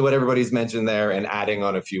definitely what everybody's mentioned there, and adding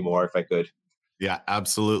on a few more if I could. Yeah,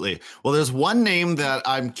 absolutely. Well, there's one name that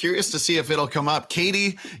I'm curious to see if it'll come up.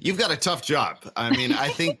 Katie, you've got a tough job. I mean, I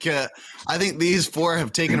think these four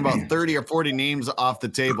have taken about 30 or 40 names off the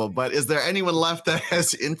table, but is there anyone left that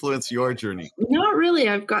has influenced your journey? Not really.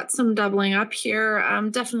 I've got some doubling up here.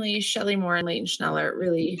 Definitely Shelley Moore and Leighton Schneller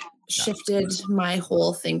really shifted my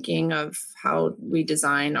whole thinking of how we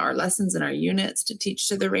design our lessons and our units to teach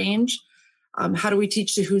to the range. How do we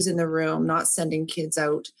teach to who's in the room, not sending kids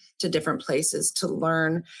out to different places to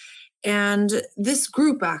learn? And this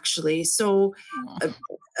group actually, so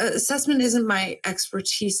assessment isn't my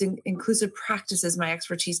expertise, inclusive practice is my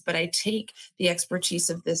expertise, but I take the expertise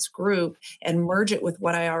of this group and merge it with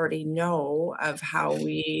what I already know of how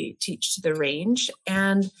we teach to the range.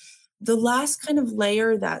 And the last kind of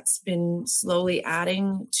layer that's been slowly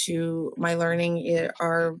adding to my learning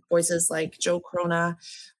are voices like Joe Corona,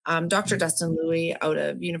 Dr. Dustin Louie out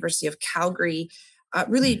of University of Calgary,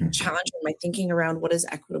 really challenging my thinking around what does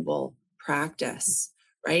equitable practice,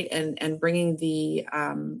 right? And bringing the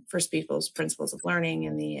First Peoples principles of learning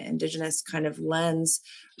and the Indigenous kind of lens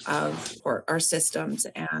of our systems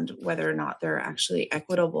and whether or not they're actually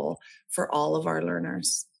equitable for all of our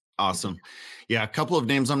learners. Awesome. Yeah, a couple of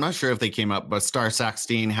names. I'm not sure if they came up, but Star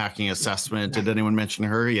Saxteen, Hacking Assessment. Did anyone mention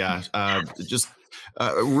her? Yeah, just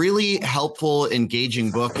a really helpful,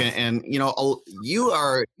 engaging book. And you know, you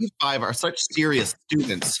five are such serious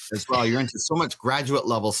students as well. You're into so much graduate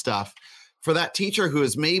level stuff. For that teacher who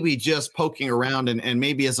is maybe just poking around and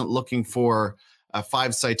maybe isn't looking for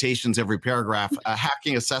 5 citations every paragraph,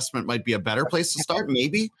 Hacking Assessment might be a better place to start,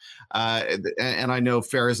 maybe. And I know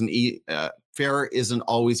fair isn't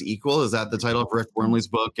always equal. Is that the title of Rick Wormley's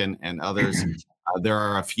book and others? There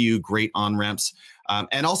are a few great on-ramps.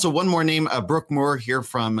 And also one more name, Brooke Moore here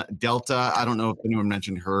from Delta. I don't know if anyone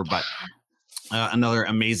mentioned her, but another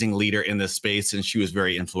amazing leader in this space. And she was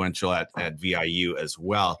very influential at VIU as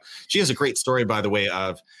well. She has a great story, by the way,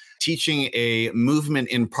 of teaching a movement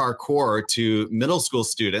in parkour to middle school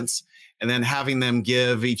students and then having them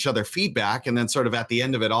give each other feedback. And then sort of at the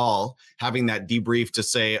end of it all, having that debrief to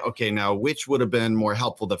say, okay, now which would have been more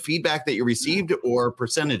helpful, the feedback that you received or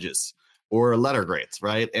percentages or letter grades,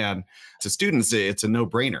 right? And to students, it's a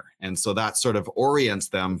no-brainer. And so that sort of orients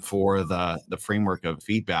them for the framework of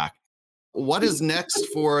feedback. What is next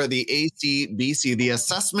for the ACBC, the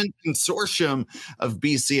Assessment Consortium of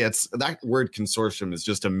BC? That word consortium is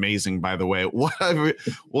just amazing, by the way. What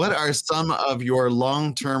are some of your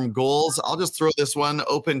long-term goals? I'll just throw this one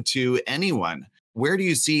open to anyone. Where do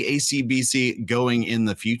you see ACBC going in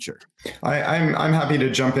the future? I'm happy to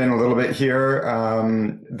jump in a little bit here.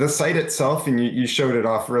 The site itself, and you showed it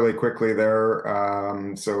off really quickly there.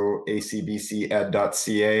 So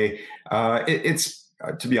acbced.ca. It's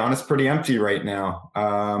to be honest, pretty empty right now.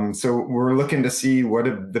 So we're looking to see what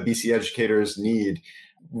the BC educators need,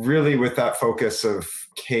 really with that focus of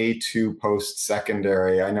K2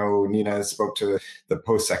 post-secondary. I know Nina spoke to the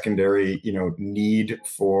post-secondary, need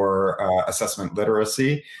for assessment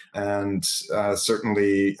literacy, and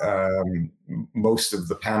certainly most of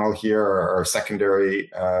the panel here are secondary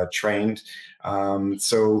trained.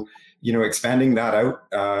 So expanding that out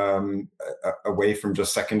away from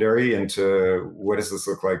just secondary into what does this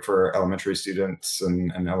look like for elementary students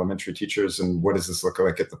and elementary teachers, and what does this look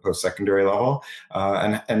like at the post-secondary level,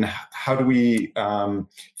 and how do we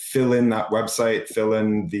fill in that website, fill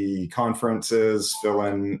in the conferences, fill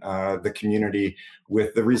in the community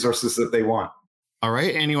with the resources that they want. All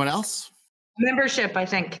right. Anyone else? Membership, I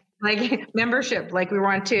think. Membership, we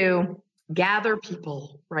want to gather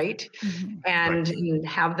people, right? Mm-hmm. And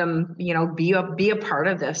have them, be a part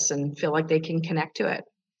of this and feel like they can connect to it.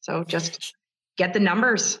 So just get the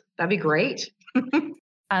numbers. That'd be great.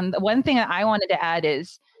 The one thing that I wanted to add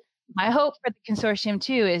is my hope for the consortium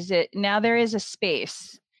too is that now there is a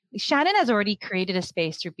space. Shannon has already created a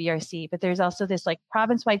space through BRC, but there's also this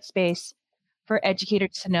province-wide space for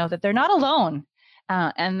educators to know that they're not alone.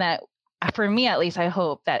 And that for me, at least, I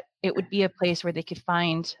hope that it would be a place where they could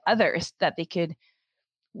find others that they could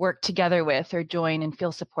work together with or join and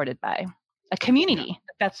feel supported by. A community.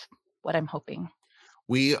 That's what I'm hoping.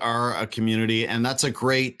 We are a community, and that's a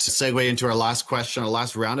great segue into our last question, our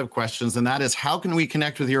last round of questions, and that is, how can we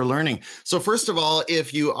connect with your learning? So first of all,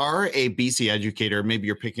 if you are a BC educator, maybe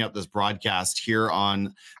you're picking up this broadcast here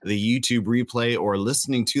on the YouTube replay or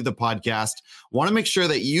listening to the podcast, want to make sure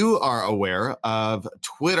that you are aware of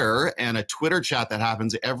Twitter and a Twitter chat that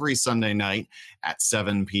happens every Sunday night at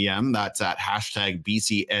 7 p.m. That's at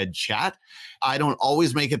 #BCEdChat. I don't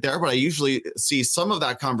always make it there, but I usually see some of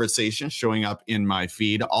that conversation showing up in my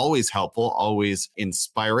feed. Always helpful, always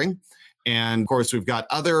inspiring. And of course, we've got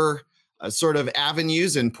other sort of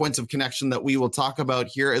avenues and points of connection that we will talk about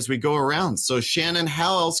here as we go around. So Shannon,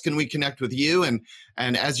 how else can we connect with you? And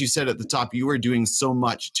as you said at the top, you are doing so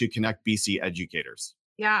much to connect BC educators.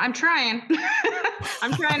 Yeah, I'm trying.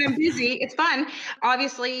 I'm busy. It's fun.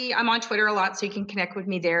 Obviously, I'm on Twitter a lot, so you can connect with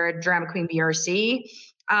me there at Drama Queen BRC.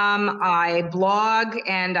 I blog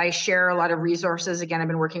and I share a lot of resources. Again, I've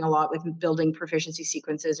been working a lot with building proficiency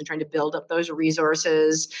sequences and trying to build up those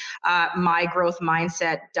resources.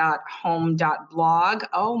 mygrowthmindset.home.blog.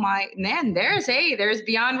 Oh my, man, there's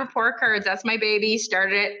Beyond Report Cards. That's my baby.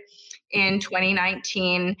 Started it in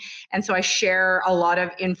 2019. And so I share a lot of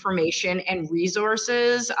information and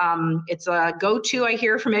resources. It's a go-to, I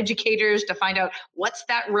hear, from educators to find out what's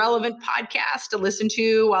that relevant podcast to listen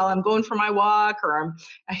to while I'm going for my walk, or I'm,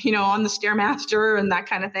 on the Stairmaster and that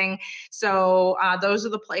kind of thing. So those are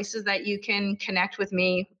the places that you can connect with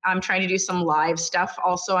me. I'm trying to do some live stuff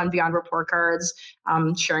also on Beyond Report Cards,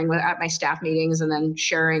 sharing at my staff meetings, and then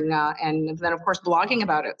sharing and then, of course, blogging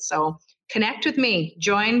about it. So connect with me.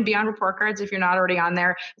 Join Beyond Report Cards if you're not already on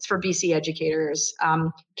there. It's for BC educators.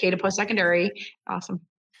 K to post-secondary. Awesome.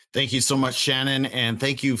 Thank you so much, Shannon. And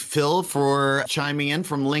thank you, Phil, for chiming in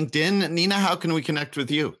from LinkedIn. Nina, how can we connect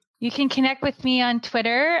with you? You can connect with me on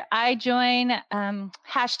Twitter. I join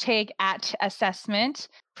 #@assessment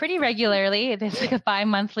pretty regularly. There's like a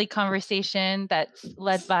bi-monthly conversation that's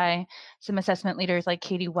led by some assessment leaders like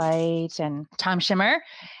Katie White and Tom Schimmer.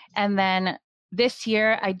 And then this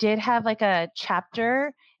year, I did have like a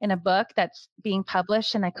chapter in a book that's being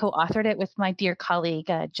published, and I co-authored it with my dear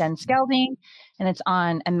colleague, Jen Skelding, and it's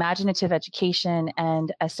on imaginative education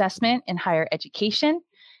and assessment in higher education.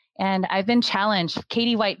 And I've been challenged.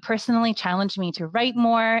 Katie White personally challenged me to write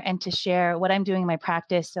more and to share what I'm doing in my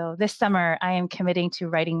practice. So this summer, I am committing to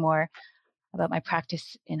writing more about my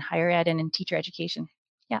practice in higher ed and in teacher education.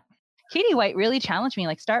 Yeah. Katie White really challenged me,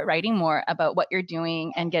 like, start writing more about what you're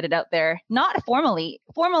doing and get it out there, not formally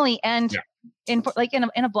and in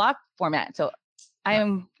a blog format. So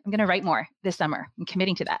I'm going to write more this summer. I'm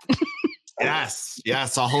committing to that.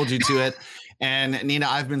 Yes, I'll hold you to it. And Nina,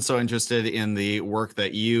 I've been so interested in the work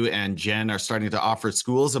that you and Jen are starting to offer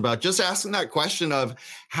schools about just asking that question of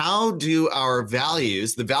how do our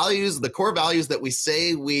values, the core values that we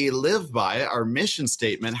say we live by, our mission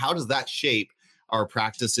statement, how does that shape our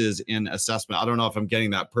practices in assessment? I don't know if I'm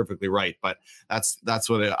getting that perfectly right, but that's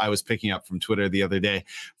what I was picking up from Twitter the other day.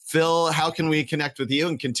 Phil, how can we connect with you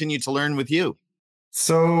and continue to learn with you?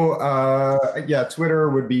 So Twitter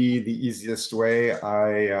would be the easiest way.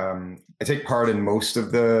 I take part in most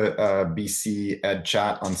of the BC Ed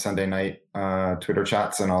Chat on Sunday night Twitter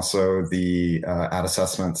chats, and also the ad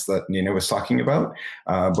assessments that Nina was talking about.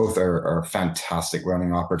 Both are fantastic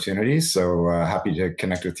learning opportunities. So happy to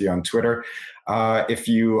connect with you on Twitter. If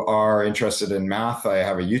you are interested in math, I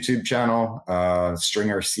have a YouTube channel,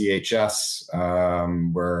 Stringer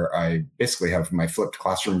CHS, where I basically have my flipped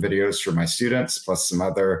classroom videos for my students, plus some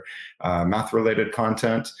other math-related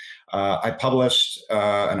content. I published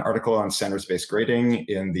an article on standards-based grading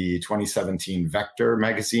in the 2017 Vector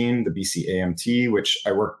magazine, the BC AMT, which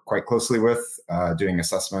I work quite closely with, doing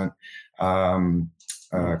assessment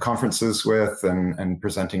conferences with and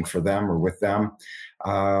presenting for them or with them.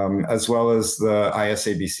 As well as the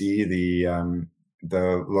ISABC,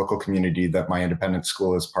 the local community that my independent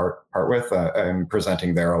school is part with. I'm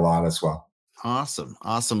presenting there a lot as well. Awesome.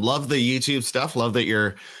 Love the YouTube stuff. Love that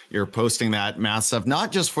you're posting that math stuff,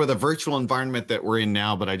 not just for the virtual environment that we're in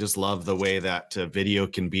now, but I just love the way that video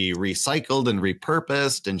can be recycled and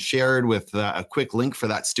repurposed and shared with a quick link for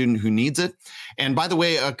that student who needs it. And by the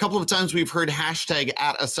way, a couple of times we've heard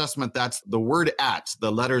 #@assessment. That's the word @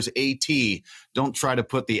 the letters AT. Don't try to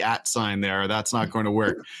put the @ sign there. That's not going to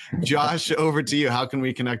work. Josh, over to you. How can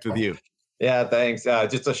we connect with you? Yeah, thanks.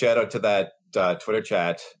 Just a shout out to that Twitter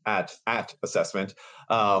chat at assessment.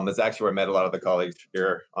 It's actually where I met a lot of the colleagues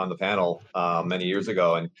here on the panel many years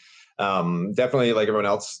ago. And definitely, like everyone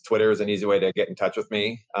else, Twitter is an easy way to get in touch with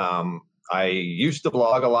me. I used to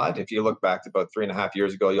blog a lot. If you look back to about 3.5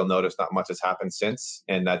 years ago, you'll notice not much has happened since.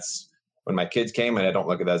 And that's when my kids came, and I don't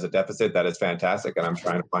look at it as a deficit. That is fantastic. And I'm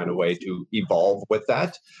trying to find a way to evolve with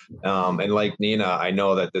that. And like Nina, I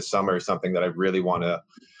know that this summer is something that I really want to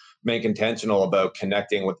make intentional about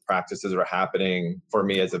connecting with practices that are happening for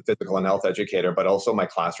me as a physical and health educator, but also my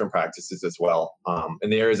classroom practices as well.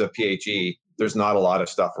 In the areas of PHE, there's not a lot of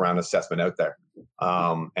stuff around assessment out there.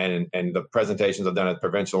 And the presentations I've done at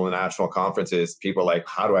provincial and national conferences, people are like,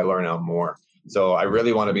 how do I learn out more? So I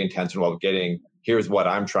really want to be intentional about getting, here's what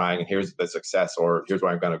I'm trying, and here's the success, or here's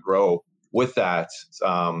where I'm going to grow with that.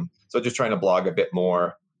 So just trying to blog a bit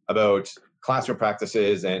more about classroom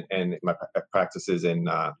practices and my practices in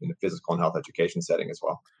the physical and health education setting as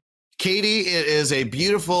well. Katie, it is a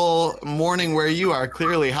beautiful morning where you are.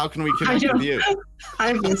 Clearly, how can we connect with you? I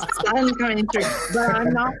have the sun coming through, but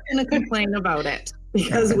I'm not going to complain about it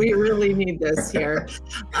because we really need this here.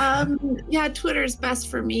 Twitter is best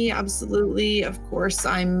for me. Absolutely. Of course,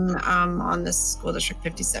 I'm on the School District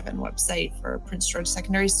 57 website for Prince George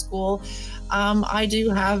Secondary School. I do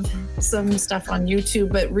have some stuff on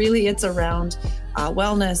YouTube, but really it's around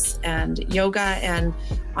wellness and yoga. And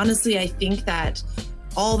honestly, I think that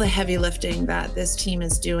all the heavy lifting that this team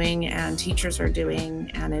is doing and teachers are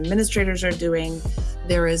doing and administrators are doing,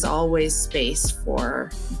 there is always space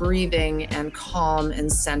for breathing and calm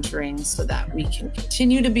and centering so that we can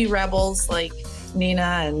continue to be rebels like Nina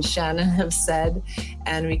and Shannon have said,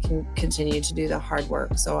 and we can continue to do the hard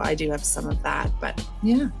work. So I do have some of that, but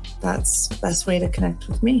yeah, that's the best way to connect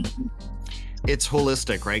with me. It's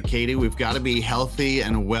holistic, right, Katie? We've got to be healthy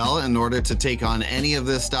and well in order to take on any of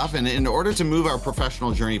this stuff. And in order to move our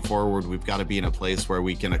professional journey forward, we've got to be in a place where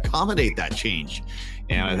we can accommodate that change.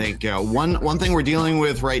 And I think one thing we're dealing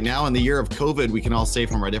with right now in the year of COVID, we can all say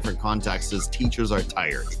from our different contexts, is teachers are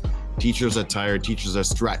tired. Teachers are tired, teachers are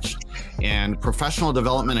stretched, and professional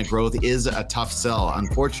development and growth is a tough sell.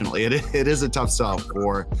 Unfortunately, it is a tough sell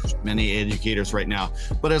for many educators right now,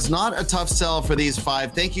 but it's not a tough sell for these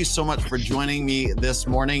five. Thank you so much for joining me this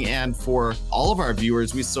morning, and for all of our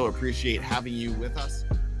viewers, we so appreciate having you with us.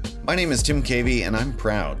 My name is Tim Cavey, and I'm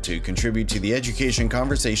proud to contribute to the education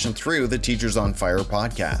conversation through the Teachers on Fire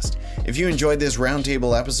podcast. If you enjoyed this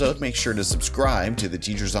roundtable episode, make sure to subscribe to the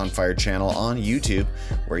Teachers on Fire channel on YouTube,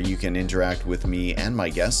 where you can interact with me and my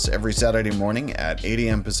guests every Saturday morning at 8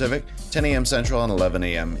 a.m. Pacific, 10 a.m. Central, and 11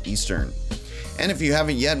 a.m. Eastern. And if you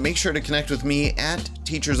haven't yet, make sure to connect with me at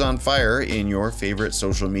Teachers on Fire in your favorite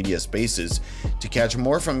social media spaces to catch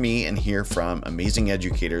more from me and hear from amazing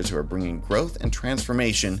educators who are bringing growth and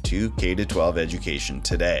transformation to K-12 education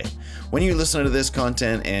today. When you listen to this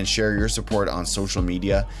content and share your support on social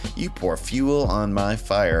media, you pour fuel on my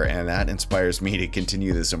fire, and that inspires me to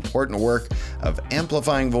continue this important work of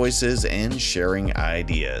amplifying voices and sharing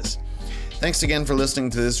ideas. Thanks again for listening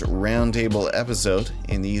to this roundtable episode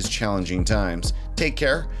in these challenging times. Take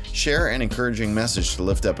care, share an encouraging message to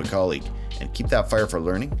lift up a colleague, and keep that fire for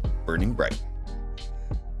learning burning bright.